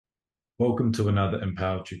Welcome to another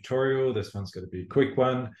Empower tutorial. This one's going to be a quick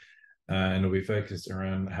one, and it'll be focused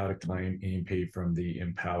around how to claim EMP from the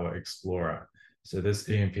Empower Explorer. So this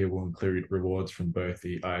EMP will include rewards from both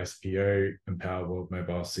the ISPO, Empower World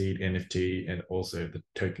Mobile Seed NFT, and also the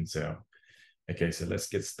token sale. Okay, so let's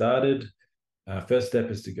get started. First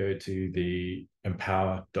step is to go to the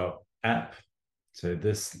empowa.app. So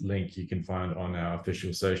this link you can find on our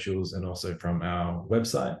official socials and also from our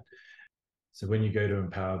website. So when you go to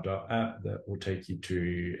empowa.app, that will take you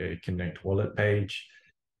to a Connect Wallet page.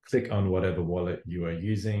 Click on whatever wallet you are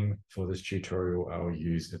using. For this tutorial, I will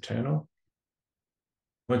use Eternal.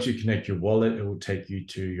 Once you connect your wallet, it will take you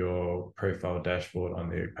to your profile dashboard on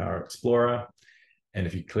the Empower Explorer. And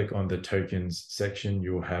if you click on the tokens section,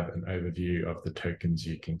 you will have an overview of the tokens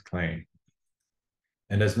you can claim.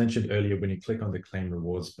 And as mentioned earlier, when you click on the claim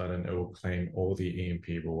rewards button, it will claim all the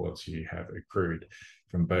EMP rewards you have accrued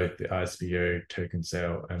from both the ISPO, token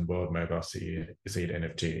sale, and World Mobile Seed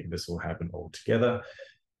NFT. This will happen all together.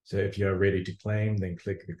 So if you're ready to claim, then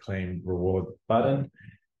click the claim reward button,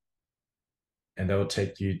 and that will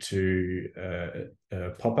take you to a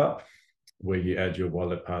pop-up where you add your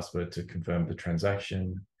wallet password to confirm the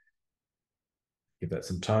transaction. Give that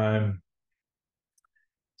some time.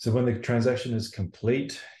 So when the transaction is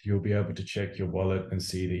complete, you'll be able to check your wallet and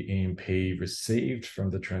see the EMP received from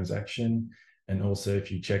the transaction. And also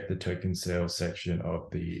if you check the token sale section of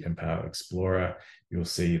the Empower Explorer, you'll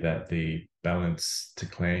see that the balance to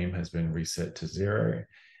claim has been reset to 0.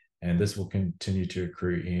 And this will continue to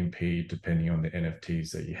accrue EMP depending on the NFTs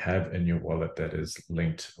that you have in your wallet that is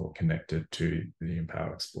linked or connected to the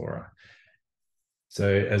Empower Explorer. So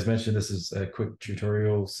as mentioned, this is a quick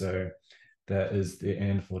tutorial. So that is the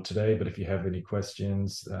end for today. But if you have any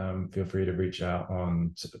questions, feel free to reach out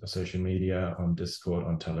on social media, on Discord,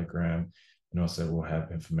 on Telegram, and also we'll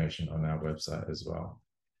have information on our website as well.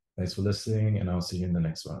 Thanks for listening, and I'll see you in the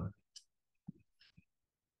next one.